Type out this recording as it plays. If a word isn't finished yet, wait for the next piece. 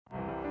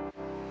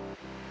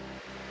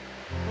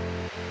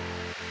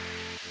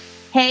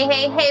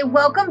Hey,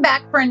 welcome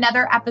back for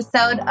another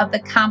episode of the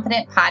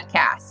Confident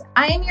Podcast.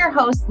 I am your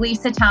host,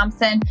 Lisa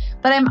Thompson,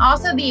 but I'm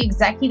also the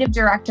executive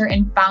director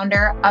and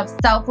founder of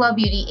Self Love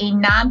Beauty, a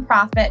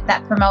nonprofit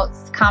that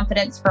promotes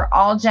confidence for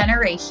all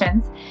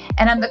generations.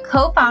 And I'm the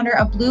co-founder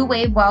of Blue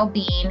Wave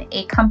Wellbeing,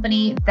 a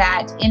company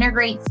that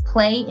integrates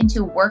play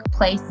into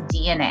workplace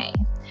DNA.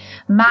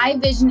 My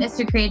vision is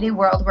to create a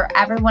world where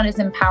everyone is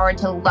empowered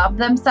to love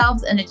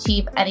themselves and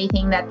achieve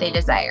anything that they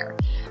desire.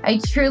 I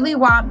truly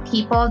want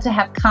people to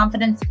have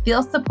confidence,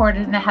 feel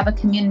supported, and have a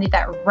community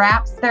that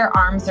wraps their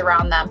arms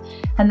around them.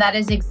 And that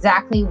is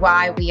exactly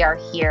why we are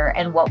here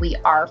and what we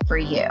are for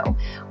you.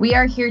 We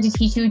are here to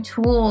teach you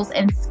tools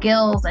and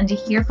skills and to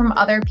hear from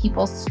other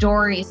people's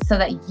stories so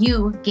that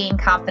you gain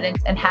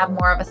confidence and have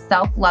more of a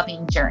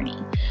self-loving journey.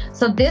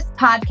 So this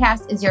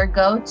podcast is your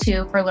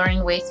go-to for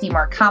learning ways to be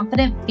more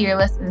confident,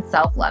 fearless, and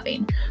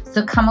self-loving.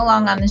 So come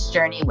along on this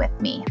journey with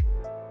me.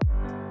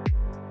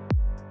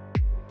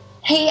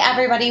 Hey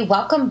everybody,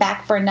 welcome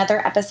back for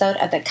another episode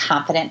of the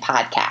Confident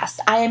Podcast.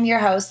 I am your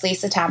host,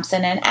 Lisa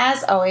Thompson, and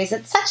as always,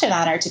 it's such an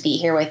honor to be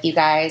here with you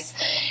guys.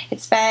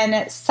 It's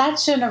been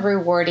such a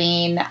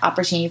rewarding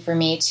opportunity for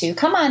me to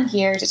come on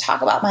here to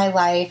talk about my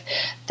life,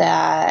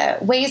 the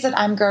ways that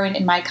I'm growing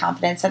in my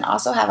confidence, and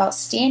also have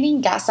outstanding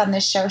guests on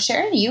this show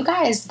sharing you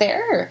guys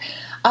their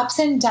ups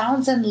and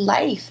downs in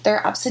life,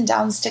 their ups and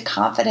downs to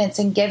confidence,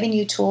 and giving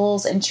you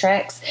tools and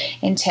tricks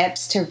and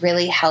tips to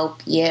really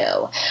help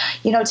you.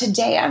 You know,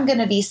 today I'm going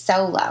to be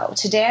solo.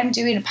 Today I'm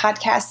doing a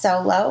podcast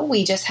solo.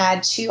 We just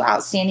had two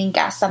outstanding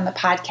guests on the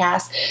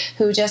podcast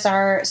who just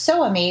are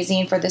so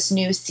amazing for this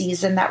new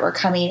season that we're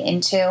coming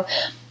into.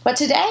 But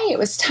today it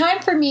was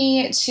time for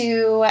me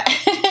to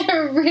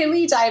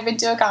really dive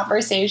into a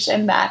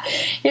conversation that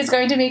is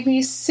going to make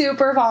me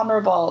super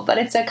vulnerable, but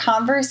it's a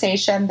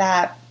conversation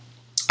that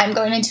I'm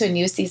going into a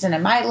new season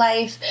in my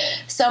life.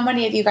 So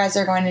many of you guys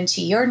are going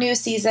into your new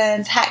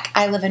seasons. Heck,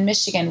 I live in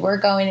Michigan. We're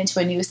going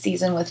into a new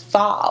season with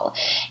fall.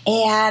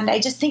 And I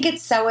just think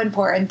it's so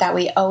important that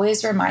we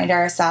always remind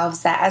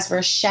ourselves that as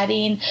we're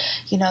shedding,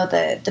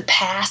 the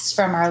past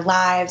from our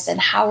lives and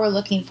how we're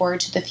looking forward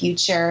to the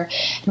future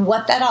and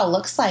what that all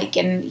looks like.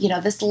 And,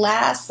 this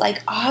last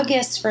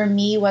August for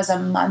me was a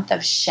month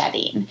of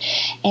shedding.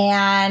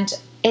 And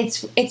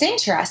it's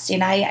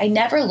interesting. I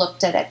never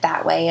looked at it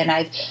that way, and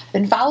I've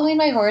been following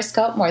my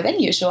horoscope more than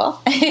usual,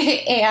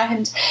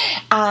 and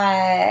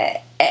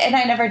I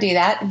never do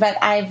that, but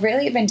I've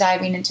really been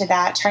diving into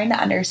that, trying to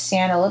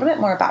understand a little bit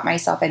more about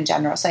myself in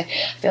general. So I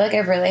feel like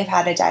I've really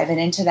had to dive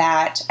into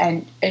that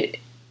and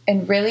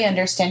really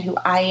understand who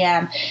I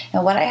am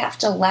and what I have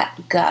to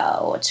let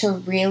go to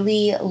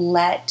really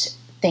let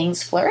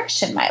things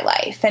flourish in my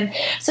life. And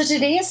so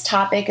today's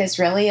topic is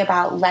really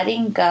about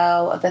letting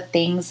go of the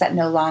things that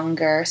no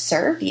longer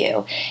serve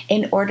you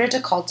in order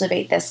to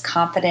cultivate this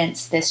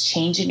confidence, this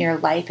change in your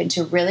life, and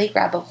to really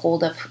grab a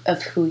hold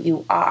of who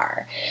you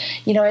are.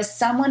 As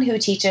someone who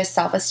teaches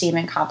self-esteem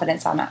and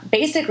confidence on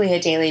basically a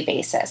daily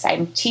basis,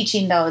 I'm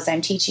teaching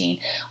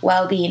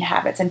well-being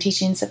habits, I'm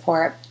teaching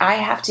support. I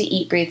have to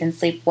eat, breathe, and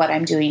sleep what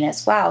I'm doing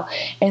as well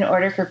in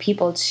order for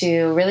people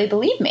to really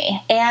believe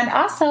me. And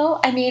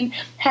also,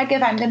 heck,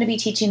 if I'm going to be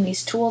teaching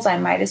these tools, I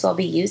might as well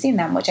be using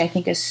them, which I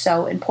think is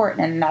so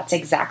important. And that's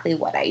exactly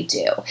what I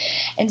do.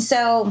 And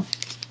so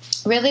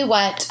really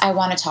what I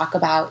want to talk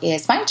about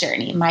is my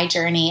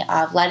journey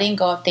of letting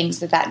go of things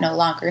that no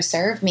longer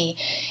serve me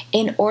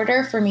in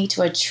order for me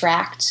to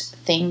attract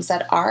things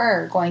that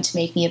are going to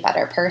make me a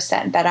better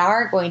person, that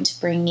are going to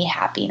bring me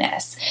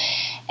happiness.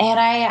 And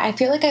I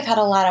feel like I've had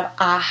a lot of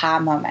aha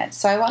moments.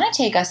 So I want to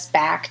take us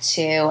back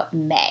to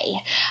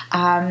May.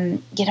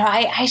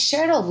 I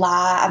shared a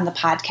lot on the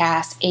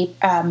podcast,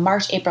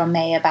 March, April,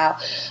 May,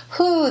 about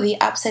the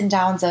ups and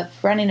downs of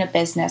running a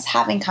business,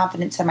 having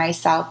confidence in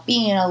myself,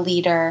 being a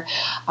leader,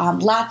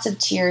 lots of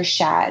tears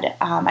shed.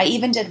 I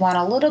even did one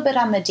a little bit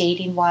on the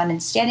dating one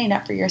and standing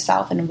up for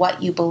yourself and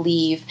what you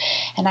believe.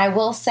 And I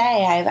will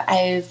say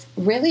I've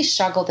really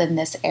struggled in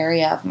this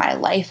area of my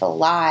life a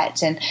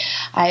lot. And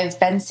I've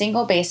been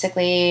single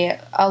basically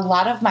a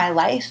lot of my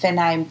life, and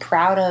I'm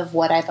proud of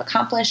what I've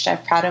accomplished.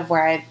 I'm proud of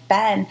where I've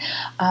been,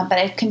 but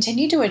I've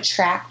continued to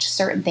attract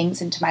certain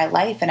things into my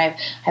life, and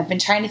I've been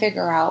trying to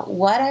figure out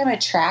what I'm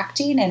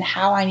attracting and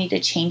how I need to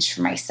change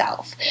for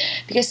myself.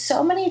 Because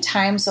so many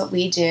times what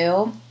we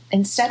do,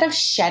 instead of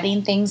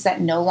shedding things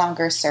that no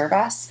longer serve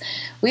us,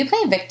 we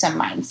play victim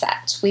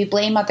mindset. We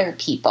blame other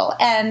people.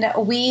 And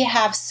we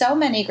have so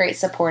many great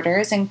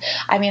supporters. And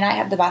I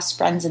have the best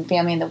friends and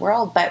family in the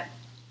world, but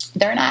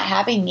they're not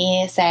having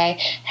me say,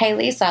 hey,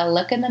 Lisa,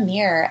 look in the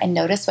mirror and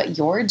notice what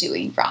you're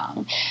doing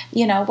wrong.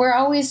 We're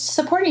always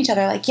supporting each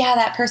other. Like, yeah,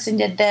 that person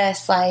did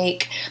this.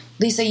 Like,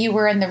 Lisa, you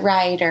were in the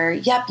right, or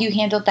yep, you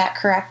handled that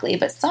correctly.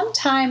 But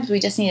sometimes we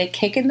just need a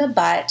kick in the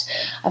butt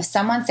of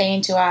someone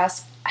saying to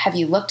us, have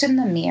you looked in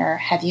the mirror?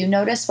 Have you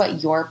noticed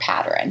what your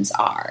patterns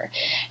are?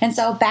 And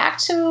so back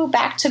to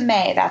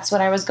May, that's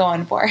what I was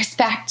going for. It's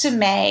back to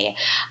May.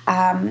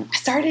 I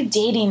started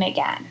dating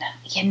again.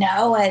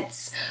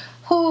 It's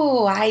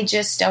I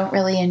just don't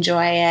really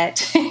enjoy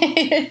it.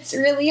 It's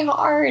really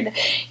hard.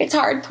 It's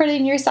hard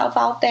putting yourself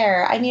out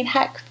there. I mean,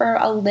 heck, for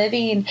a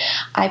living,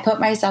 I put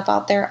myself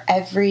out there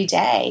every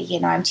day.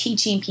 I'm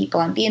teaching people,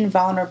 I'm being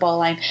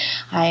vulnerable,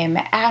 I'm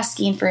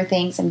asking for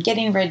things, I'm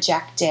getting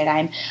rejected,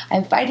 I'm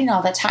fighting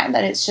all the time.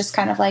 That it's just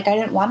kind of like, I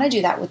didn't want to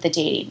do that with the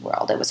dating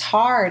world. It was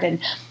hard. And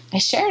I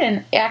shared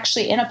in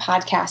a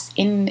podcast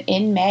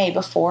in May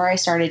before I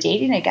started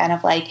dating again,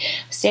 of like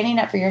standing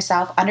up for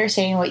yourself,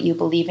 understanding what you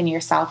believe in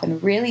yourself,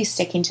 and really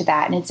sticking to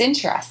that. And it's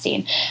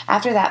interesting.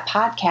 After that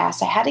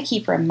podcast, I had to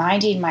keep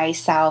reminding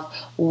myself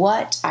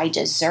what I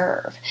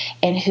deserve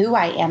and who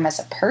I am as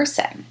a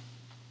person.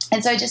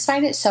 And so I just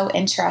find it so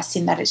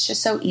interesting that it's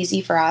just so easy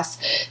for us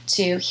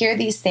to hear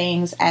these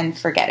things and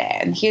forget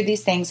it, and hear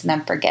these things and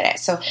then forget it.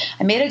 So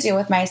I made a deal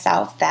with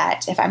myself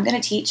that if I'm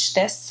going to teach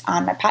this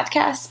on my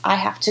podcast, I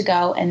have to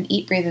go and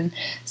eat, breathe, and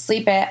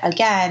sleep it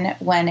again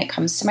when it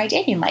comes to my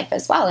dating life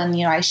as well. And,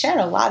 I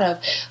shared a lot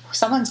of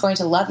someone's going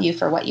to love you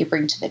for what you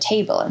bring to the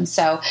table. And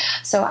so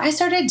I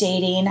started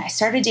dating. I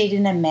started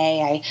dating in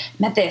May. I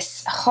met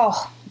this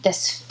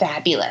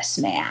fabulous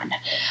man.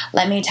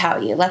 Let me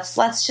tell you,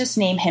 let's just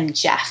name him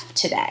Jeff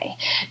today.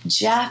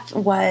 Jeff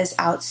was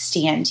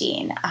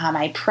outstanding.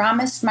 I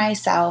promised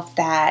myself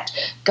that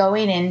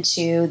going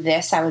into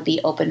this, I would be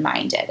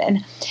open-minded.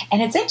 And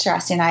it's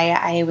interesting.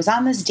 I was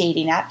on this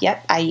dating app.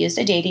 Yep, I used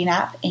a dating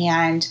app,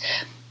 and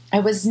I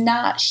was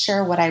not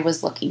sure what I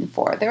was looking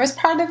for. There was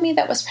part of me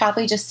that was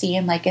probably just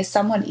seeing, like, is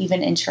someone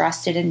even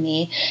interested in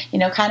me?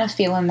 Kind of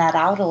feeling that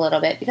out a little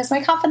bit, because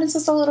my confidence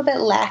was a little bit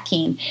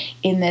lacking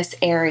in this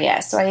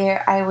area. So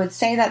I would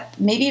say that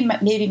maybe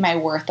my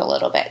worth a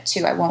little bit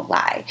too. I won't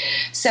lie.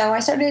 So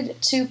I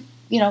started to,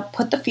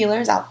 put the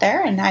feelers out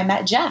there, and I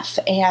met Jeff.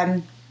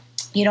 And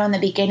in the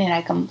beginning,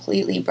 I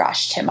completely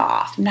brushed him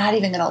off. I'm not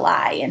even going to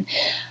lie.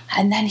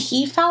 And then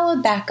he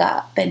followed back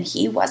up, and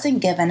he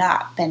wasn't giving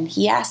up. And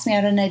he asked me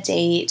out on a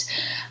date.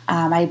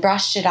 I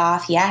brushed it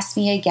off. He asked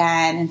me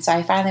again. And so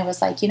I finally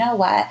was like, you know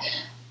what?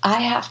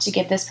 I have to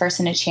give this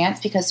person a chance,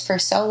 because for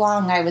so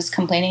long I was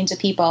complaining to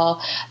people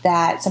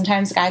that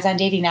sometimes guys on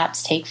dating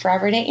apps take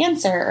forever to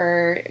answer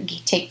or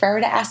take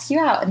forever to ask you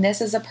out. And this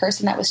is a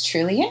person that was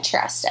truly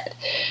interested.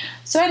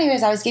 So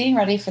anyways, I was getting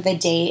ready for the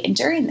date, and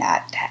during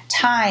that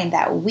time,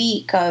 that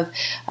week of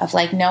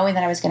like knowing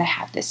that I was going to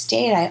have this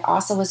date, I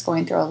also was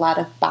going through a lot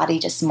of body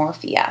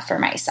dysmorphia for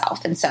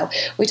myself. And so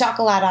we talk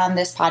a lot on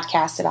this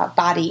podcast about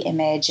body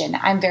image, and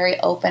I'm very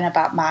open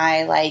about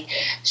my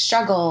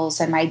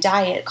struggles and my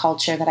diet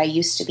culture that I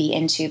used to be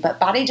into, but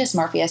body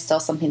dysmorphia is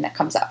still something that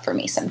comes up for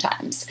me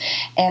sometimes.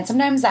 And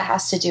sometimes that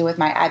has to do with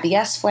my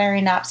IBS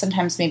flaring up.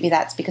 Sometimes maybe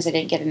that's because I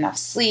didn't get enough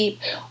sleep,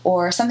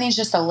 or something's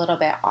just a little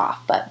bit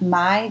off. But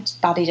my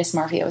body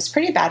dysmorphia was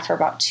pretty bad for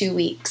about 2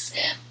 weeks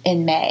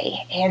in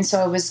May. And so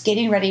I was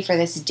getting ready for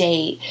this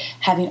date,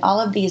 having all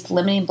of these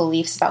limiting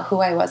beliefs about who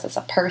I was as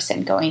a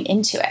person going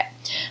into it.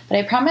 But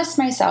I promised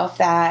myself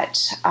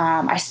that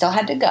I still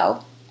had to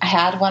go. I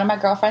had one of my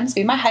girlfriends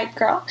be my hype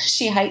girl.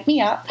 She hyped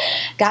me up,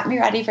 got me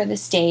ready for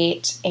this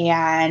date,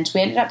 and we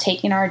ended up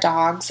taking our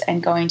dogs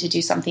and going to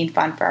do something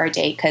fun for our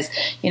date, because,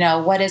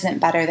 what isn't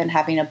better than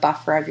having a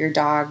buffer of your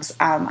dogs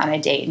on a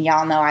date? And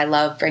y'all know I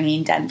love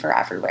bringing Denver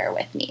everywhere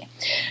with me.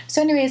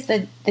 So anyways,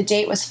 the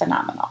date was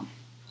phenomenal.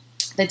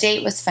 The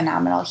date was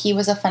phenomenal. He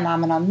was a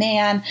phenomenal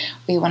man.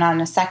 We went on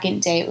a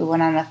second date. We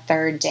went on a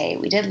third date.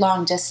 We did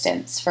long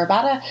distance for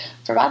about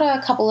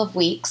a couple of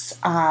weeks,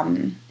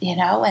 and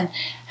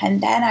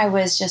then I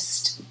was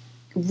just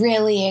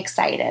really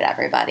excited,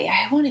 everybody.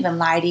 I won't even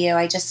lie to you.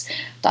 I just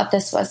thought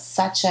this was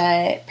such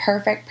a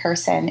perfect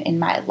person in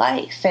my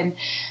life. And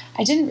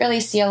I didn't really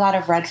see a lot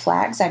of red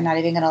flags. I'm not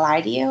even going to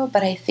lie to you.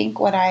 But I think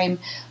what I'm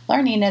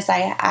learning is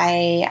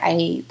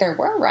there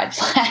were red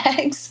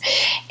flags.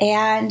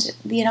 And,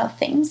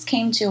 things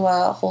came to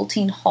a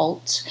halting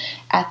halt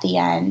at the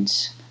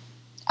end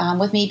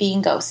with me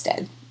being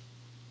ghosted.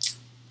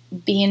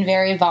 Being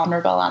very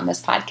vulnerable on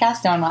this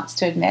podcast. No one wants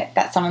to admit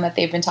that someone that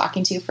they've been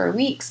talking to for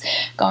weeks,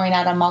 going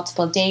out on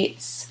multiple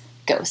dates,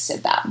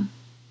 ghosted them.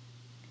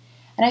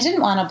 And I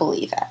didn't want to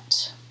believe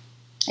it.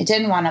 I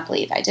didn't want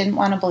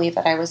to believe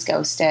that I was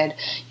ghosted.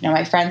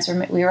 My friends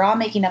we were all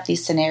making up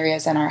these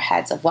scenarios in our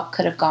heads of what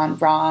could have gone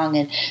wrong,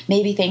 and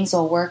maybe things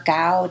will work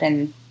out.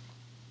 And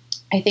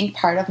I think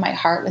part of my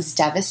heart was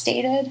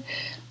devastated.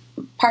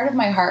 Part of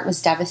my heart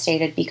was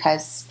devastated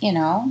because,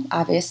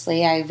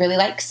 obviously I really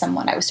liked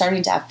someone. I was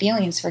starting to have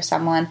feelings for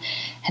someone,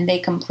 and they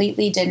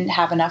completely didn't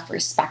have enough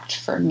respect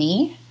for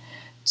me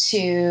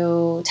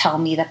to tell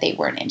me that they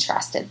weren't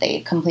interested.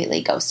 They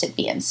completely ghosted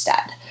me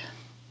instead.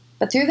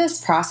 But through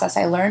this process,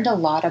 I learned a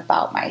lot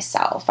about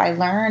myself. I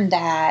learned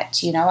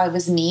that, I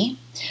was me.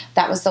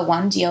 That was the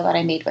one deal that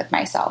I made with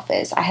myself,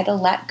 is I had to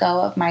let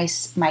go of my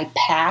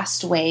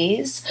past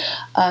ways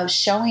of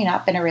showing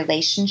up in a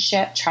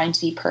relationship, trying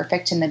to be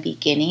perfect in the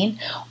beginning,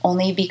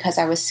 only because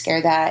I was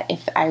scared that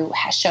if I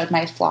showed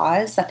my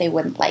flaws that they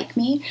wouldn't like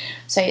me.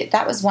 So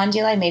that was one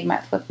deal I made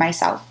with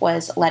myself,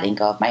 was letting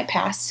go of my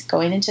past,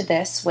 going into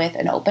this with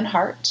an open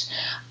heart,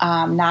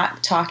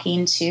 not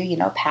talking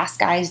to, past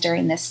guys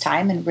during this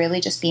time, and really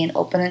just being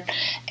open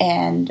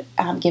and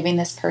giving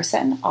this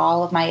person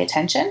all of my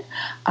attention.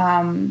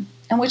 And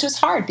which was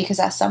hard, because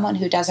as someone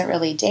who doesn't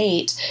really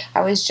date,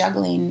 I was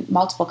juggling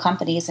multiple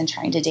companies and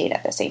trying to date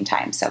at the same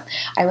time. So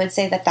I would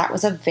say that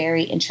was a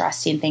very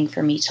interesting thing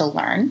for me to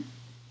learn.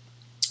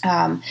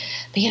 But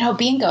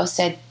being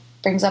ghosted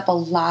brings up a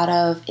lot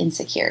of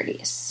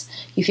insecurities.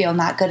 You feel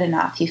not good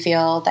enough. You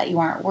feel that you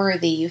aren't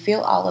worthy. You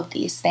feel all of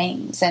these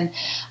things. And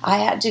I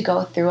had to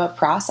go through a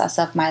process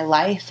of my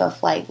life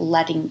of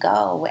letting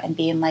go and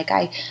being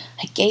I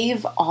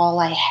gave all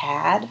I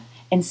had,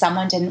 and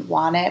someone didn't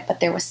want it, but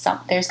there's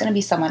going to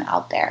be someone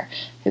out there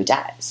who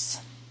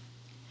does.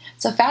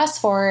 So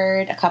fast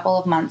forward a couple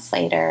of months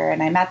later,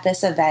 and I'm at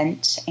this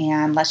event,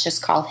 and let's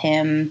just call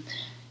him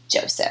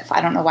Joseph.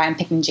 I don't know why I'm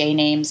picking J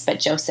names, but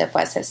Joseph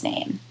was his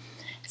name.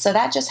 So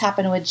that just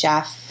happened with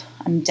Jeff.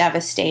 I'm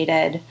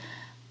devastated,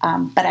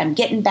 but I'm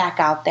getting back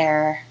out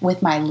there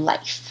with my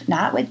life,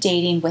 not with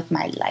dating, with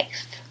my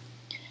life.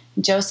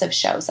 Joseph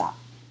shows up.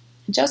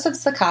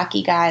 Joseph's the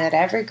cocky guy that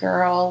every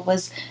girl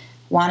was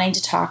wanting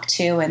to talk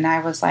to, and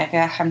I was like,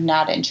 I'm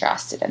not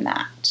interested in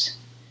that.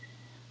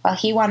 Well,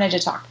 he wanted to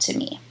talk to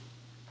me.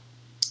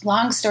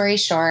 Long story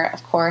short,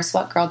 of course,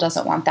 what girl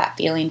doesn't want that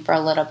feeling for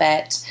a little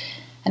bit?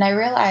 And I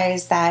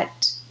realized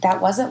that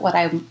wasn't what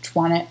I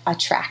want to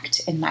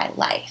attract in my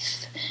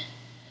life.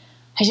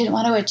 I didn't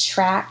want to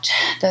attract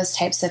those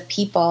types of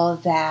people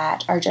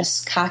that are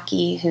just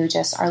cocky, who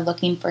just are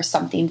looking for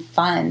something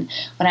fun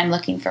when I'm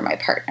looking for my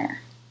partner.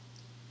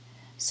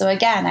 So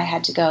again, I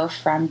had to go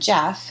from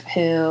Jeff,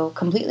 who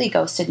completely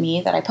ghosted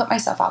me, that I put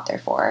myself out there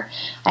for.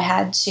 I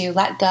had to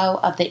let go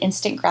of the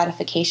instant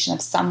gratification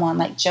of someone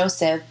like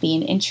Joseph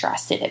being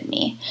interested in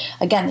me.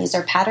 Again, these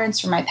are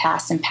patterns from my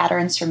past and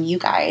patterns from you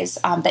guys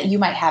that you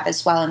might have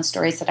as well, in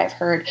stories that I've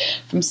heard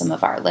from some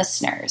of our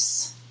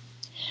listeners.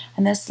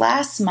 And this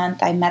last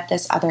month, I met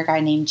this other guy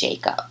named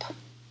Jacob.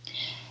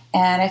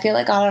 And I feel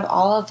like out of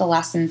all of the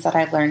lessons that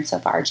I've learned so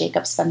far,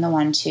 Jacob's been the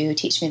one to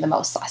teach me the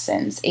most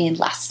lessons in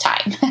less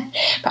time.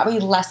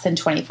 Probably less than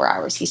 24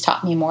 hours. He's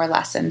taught me more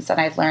lessons than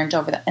I've learned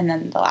in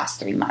the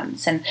last 3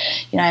 months. And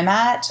I'm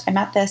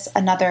at this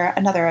another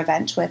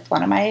event with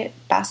one of my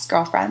best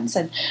girlfriends,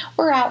 and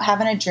we're out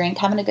having a drink,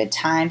 having a good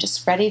time,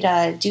 just ready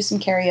to do some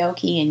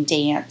karaoke and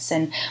dance.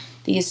 And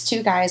these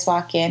two guys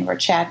walk in. We're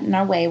chatting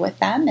away with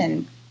them,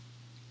 and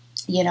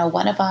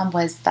one of them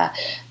was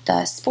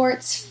the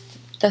sports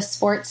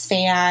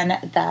fan,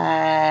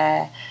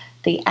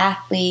 the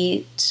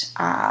athlete,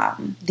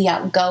 the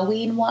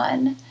outgoing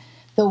one,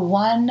 the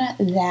one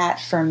that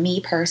for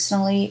me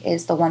personally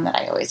is the one that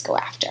I always go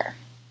after.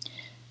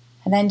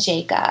 And then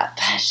Jacob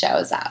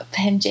shows up,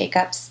 and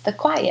Jacob's the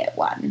quiet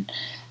one,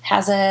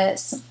 has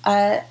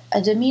a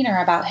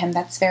demeanor about him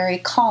that's very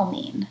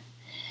calming.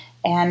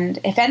 And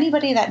if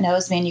anybody that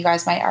knows me, and you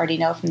guys might already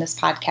know from this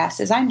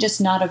podcast, is I'm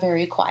just not a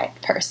very quiet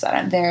person.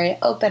 I'm very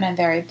open. I'm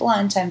very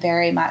blunt. I'm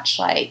very much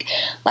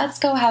let's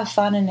go have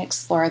fun and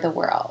explore the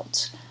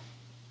world.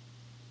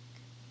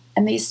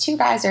 And these two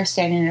guys are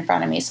standing in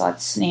front of me. So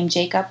let's name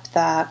Jacob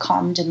the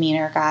calm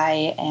demeanor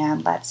guy,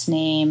 and let's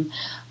name,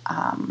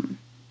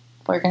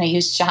 we're going to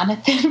use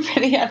Jonathan for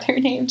the other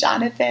name.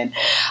 Jonathan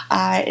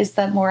is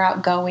the more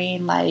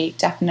outgoing,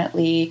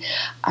 definitely,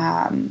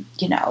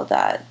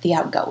 the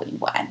outgoing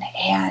one.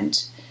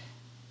 And,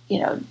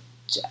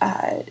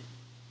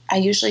 I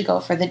usually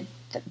go for that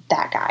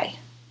guy.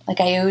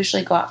 I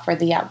usually go out for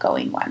the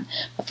outgoing one.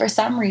 But for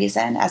some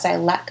reason, as I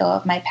let go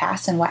of my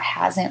past and what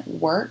hasn't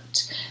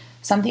worked,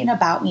 something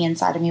about me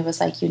inside of me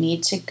was you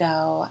need to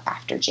go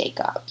after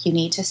Jacob. You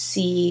need to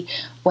see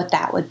what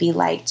that would be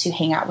like to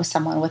hang out with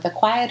someone with a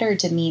quieter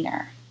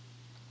demeanor.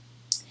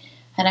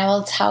 And I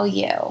will tell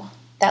you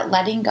that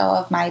letting go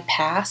of my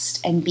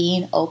past and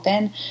being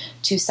open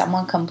to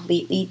someone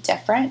completely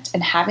different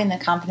and having the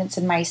confidence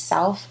in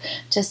myself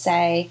to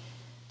say,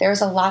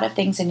 there's a lot of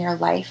things in your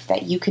life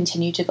that you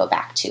continue to go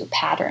back to,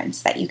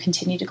 patterns that you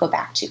continue to go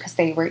back to because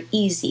they were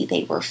easy,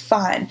 they were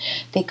fun,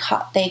 they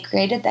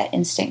created that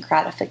instant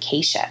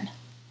gratification.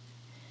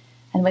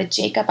 And with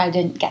Jacob, I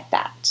didn't get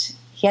that.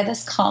 He had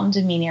this calm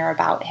demeanor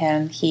about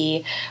him.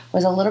 He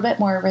was a little bit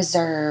more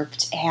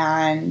reserved,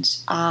 and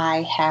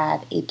I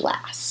had a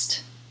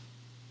blast.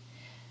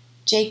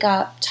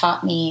 Jacob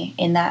taught me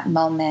in that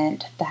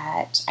moment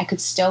that I could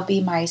still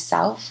be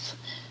myself.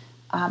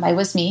 I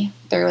was me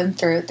through and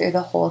through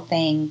the whole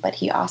thing, but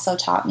he also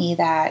taught me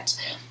that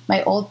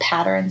my old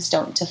patterns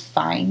don't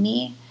define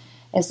me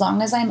as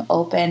long as I'm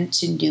open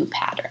to new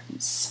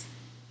patterns.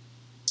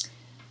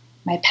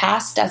 My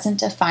past doesn't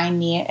define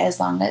me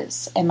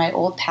and my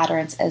old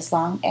patterns as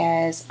long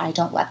as I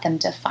don't let them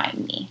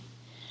define me.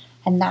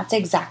 And that's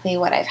exactly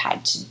what I've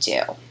had to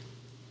do.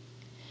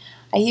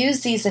 I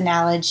use these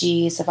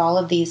analogies of all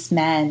of these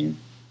men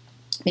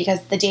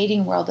because the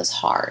dating world is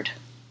hard.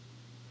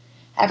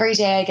 Every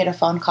day I get a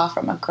phone call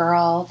from a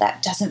girl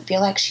that doesn't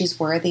feel like she's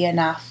worthy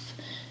enough,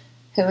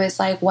 who is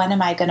like, when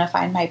am I going to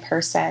find my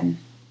person?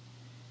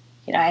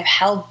 You know, I've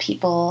held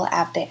people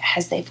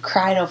as they've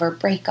cried over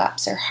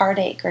breakups or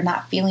heartache or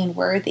not feeling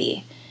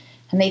worthy,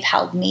 and they've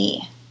held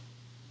me.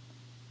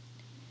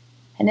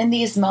 And in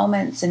these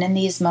moments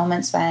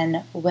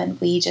when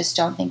we just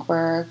don't think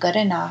we're good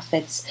enough,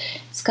 it's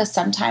because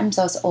sometimes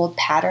those old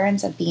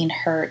patterns of being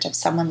hurt, of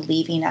someone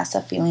leaving us,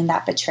 of feeling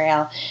that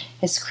betrayal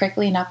is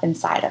crickling up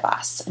inside of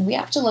us. And we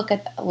have to look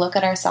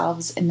at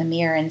ourselves in the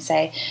mirror and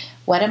say,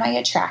 what am I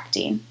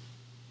attracting?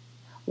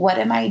 What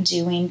am I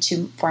doing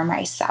for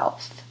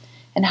myself?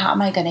 And how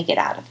am I going to get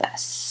out of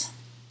this?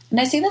 And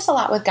I see this a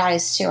lot with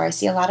guys too. I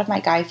see a lot of my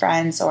guy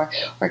friends or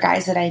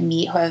guys that I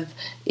meet who have,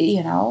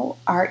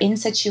 are in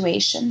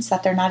situations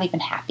that they're not even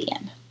happy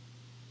in.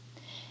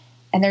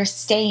 And they're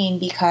staying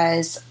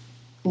because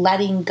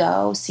letting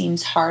go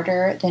seems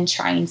harder than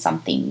trying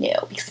something new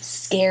because it's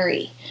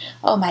scary.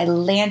 Oh, my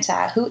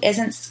Lanta, who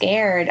isn't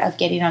scared of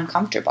getting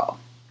uncomfortable?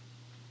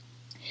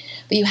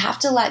 But you have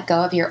to let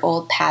go of your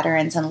old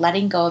patterns and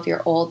letting go of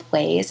your old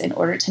ways in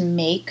order to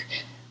make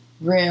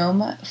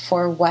room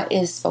for what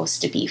is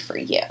supposed to be for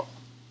you.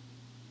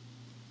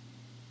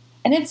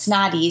 And it's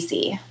not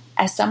easy.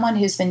 As someone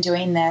who's been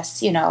doing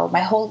this, my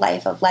whole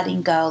life of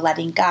letting go,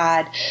 letting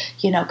God,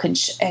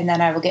 and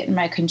then I will get in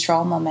my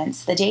control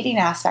moments. The dating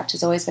aspect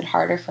has always been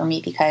harder for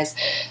me because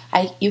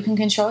you can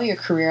control your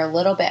career a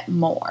little bit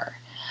more.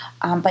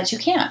 But you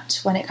can't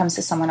when it comes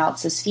to someone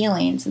else's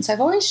feelings. And so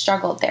I've always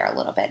struggled there a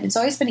little bit. It's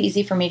always been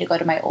easy for me to go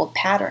to my old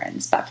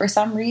patterns. But for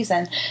some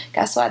reason,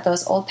 guess what?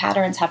 Those old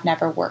patterns have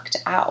never worked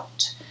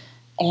out.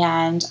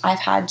 And I've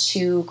had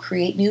to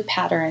create new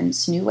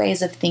patterns, new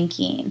ways of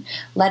thinking,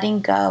 letting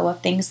go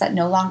of things that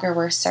no longer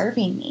were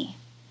serving me.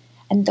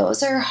 And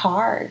those are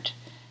hard.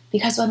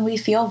 Because when we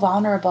feel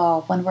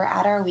vulnerable, when we're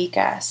at our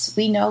weakest,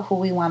 we know who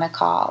we want to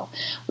call.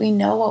 We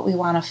know what we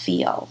want to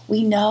feel.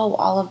 We know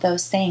all of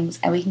those things,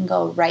 and we can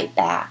go right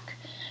back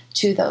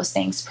to those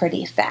things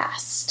pretty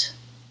fast.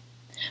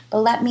 But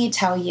let me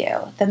tell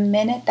you, the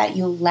minute that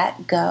you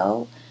let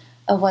go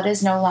of what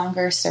is no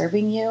longer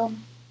serving you,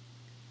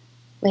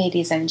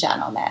 ladies and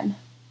gentlemen,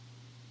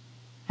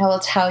 I will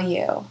tell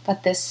you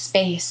that this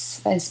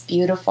space is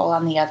beautiful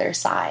on the other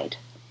side.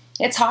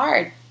 It's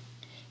hard.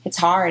 It's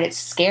hard. It's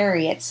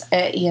scary. It's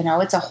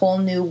a whole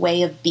new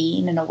way of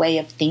being and a way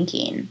of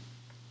thinking.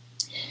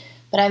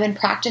 But I've been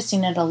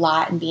practicing it a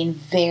lot and being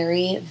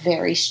very,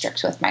 very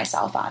strict with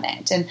myself on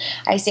it. And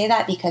I say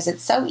that because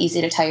it's so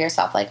easy to tell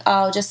yourself like,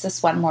 oh, just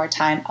this one more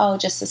time. Oh,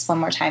 just this one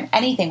more time.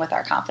 Anything with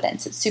our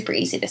confidence. It's super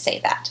easy to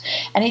say that.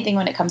 Anything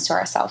when it comes to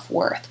our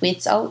self-worth.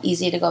 It's so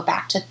easy to go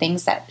back to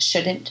things that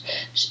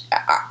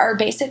are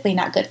basically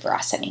not good for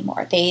us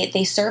anymore.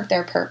 They serve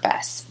their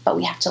purpose, but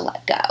we have to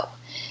let go.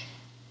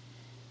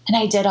 And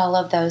I did all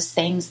of those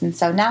things. And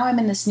so now I'm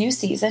in this new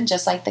season,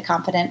 just like the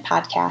Confident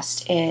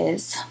podcast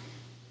is,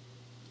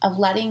 of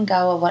letting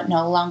go of what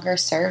no longer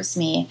serves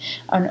me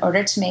in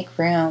order to make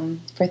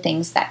room for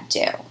things that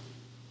do.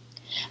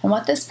 And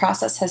what this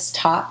process has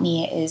taught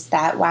me is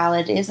that while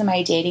it is in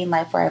my dating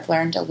life where I've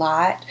learned a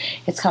lot,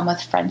 it's come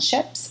with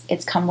friendships,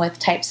 it's come with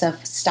types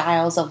of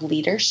styles of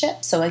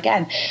leadership. So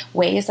again,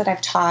 ways that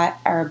I've taught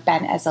or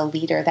been as a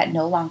leader that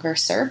no longer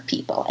serve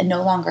people and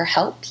no longer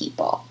help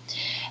people.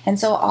 And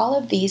so all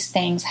of these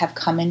things have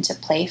come into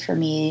play for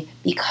me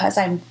because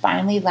I'm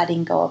finally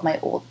letting go of my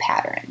old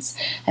patterns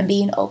and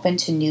being open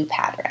to new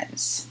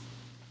patterns.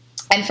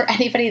 And for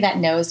anybody that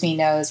knows me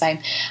knows I'm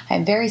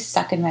very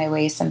stuck in my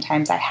ways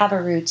sometimes. I have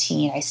a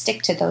routine. I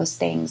stick to those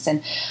things.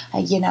 And,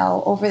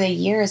 over the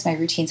years, my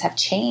routines have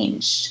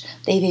changed.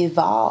 They've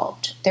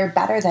evolved. They're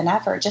better than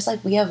ever, just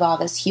like we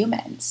evolve as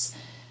humans.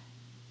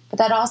 But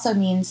that also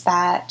means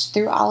that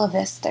through all of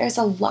this, there's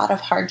a lot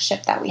of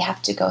hardship that we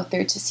have to go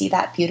through to see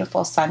that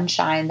beautiful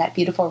sunshine, that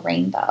beautiful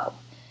rainbow.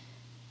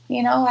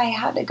 I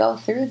had to go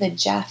through the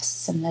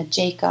Jeffs and the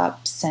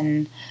Jacobs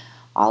and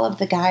all of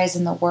the guys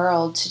in the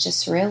world to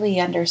just really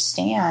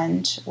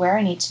understand where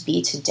I need to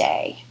be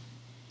today.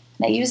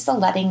 And I use the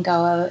letting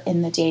go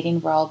in the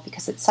dating world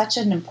because it's such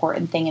an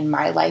important thing in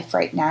my life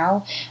right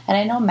now. And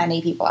I know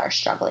many people are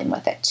struggling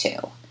with it too.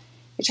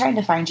 You're trying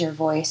to find your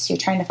voice. You're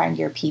trying to find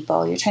your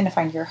people. You're trying to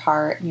find your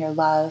heart and your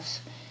love.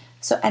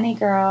 So any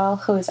girl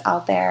who is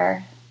out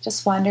there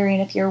just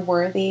wondering if you're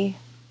worthy,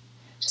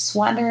 just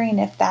wondering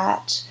if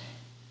that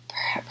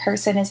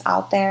person is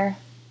out there,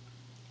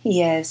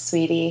 he is,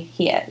 sweetie.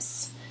 He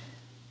is.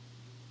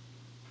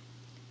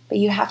 But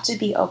you have to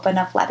be open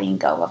of letting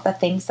go of the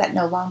things that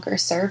no longer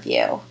serve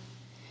you.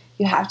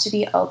 You have to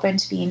be open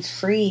to being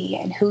free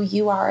and who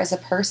you are as a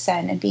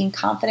person and being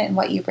confident in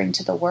what you bring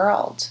to the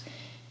world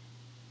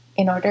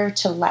in order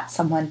to let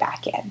someone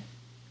back in.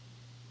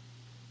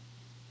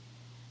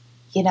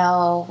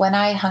 When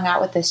I hung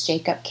out with this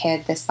Jacob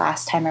kid this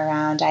last time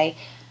around, I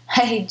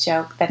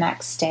joked the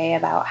next day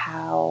about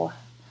how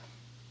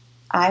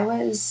I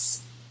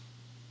was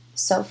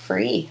so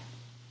free.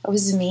 It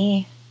was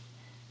me.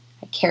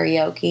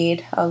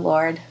 karaoke'd, oh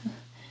Lord.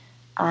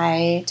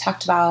 I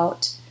talked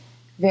about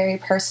very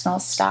personal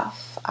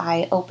stuff.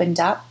 I opened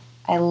up.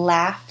 I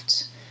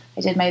laughed.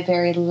 I did my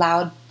very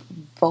loud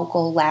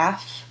vocal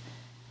laugh.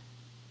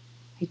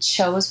 I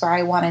chose where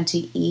I wanted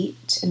to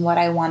eat and what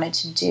I wanted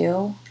to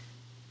do.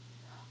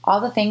 All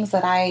the things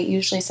that I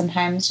usually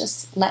sometimes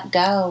just let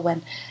go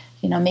and,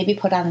 maybe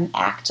put on an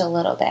act a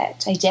little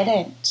bit. I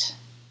didn't.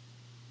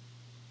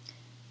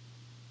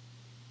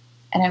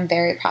 And I'm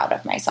very proud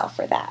of myself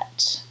for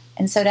that.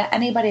 And so to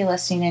anybody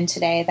listening in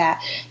today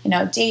that,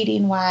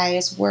 dating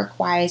wise, work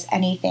wise,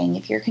 anything,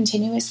 if you're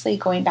continuously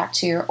going back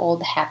to your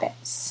old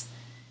habits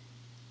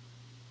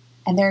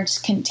and they're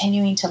just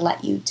continuing to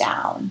let you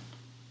down,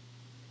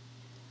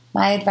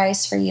 my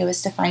advice for you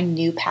is to find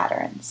new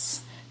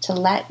patterns, to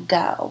let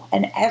go.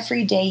 And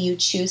every day you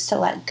choose to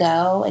let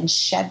go and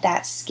shed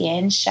that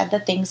skin, shed the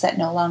things that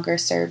no longer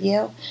serve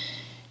you,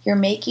 you're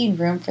making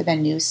room for the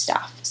new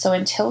stuff. So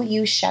until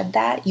you shed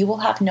that, you will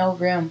have no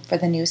room for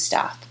the new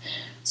stuff.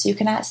 So you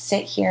cannot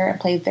sit here and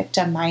play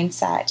victim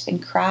mindset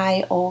and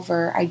cry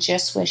over, I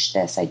just wish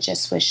this,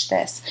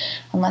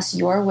 unless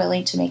you're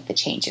willing to make the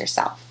change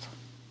yourself.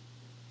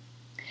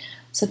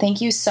 So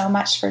thank you so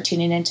much for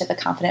tuning into the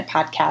Confident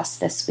Podcast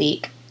this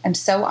week. I'm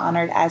so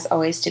honored, as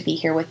always, to be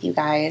here with you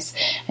guys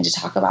and to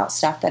talk about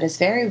stuff that is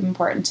very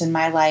important in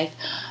my life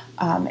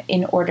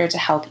in order to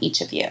help each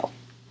of you.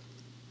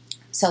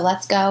 So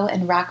let's go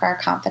and rock our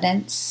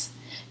confidence,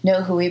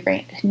 know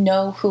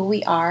who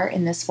we are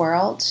in this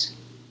world,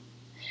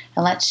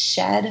 and let's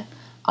shed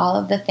all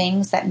of the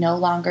things that no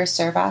longer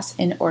serve us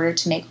in order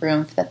to make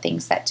room for the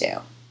things that do.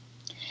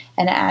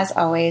 And as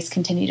always,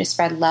 continue to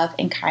spread love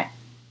and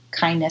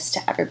kindness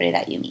to everybody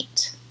that you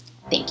meet.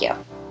 Thank you.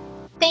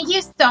 Thank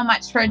you so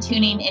much for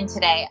tuning in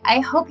today.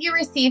 I hope you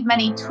receive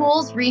many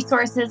tools,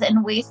 resources,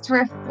 and ways to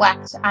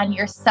reflect on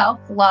your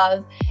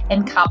self-love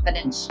and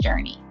confidence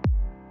journey.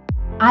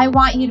 I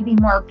want you to be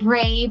more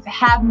brave,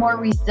 have more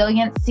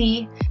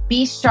resiliency,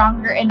 be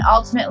stronger, and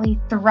ultimately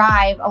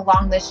thrive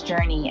along this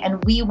journey.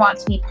 And we want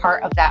to be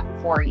part of that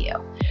for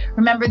you.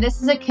 Remember,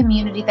 this is a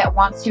community that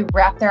wants to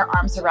wrap their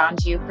arms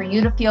around you for you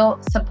to feel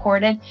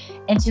supported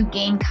and to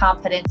gain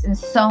confidence in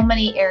so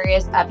many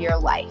areas of your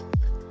life.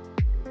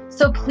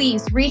 So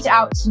please reach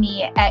out to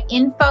me at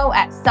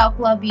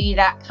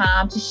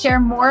info@selflovebeauty.com to share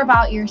more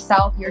about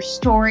yourself, your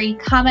story,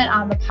 comment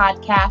on the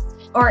podcast,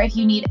 or if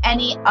you need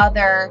any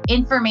other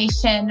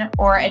information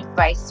or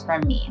advice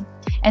from me.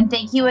 And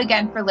thank you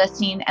again for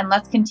listening, and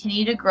let's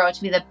continue to grow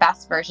to be the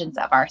best versions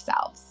of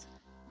ourselves.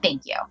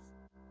 Thank you.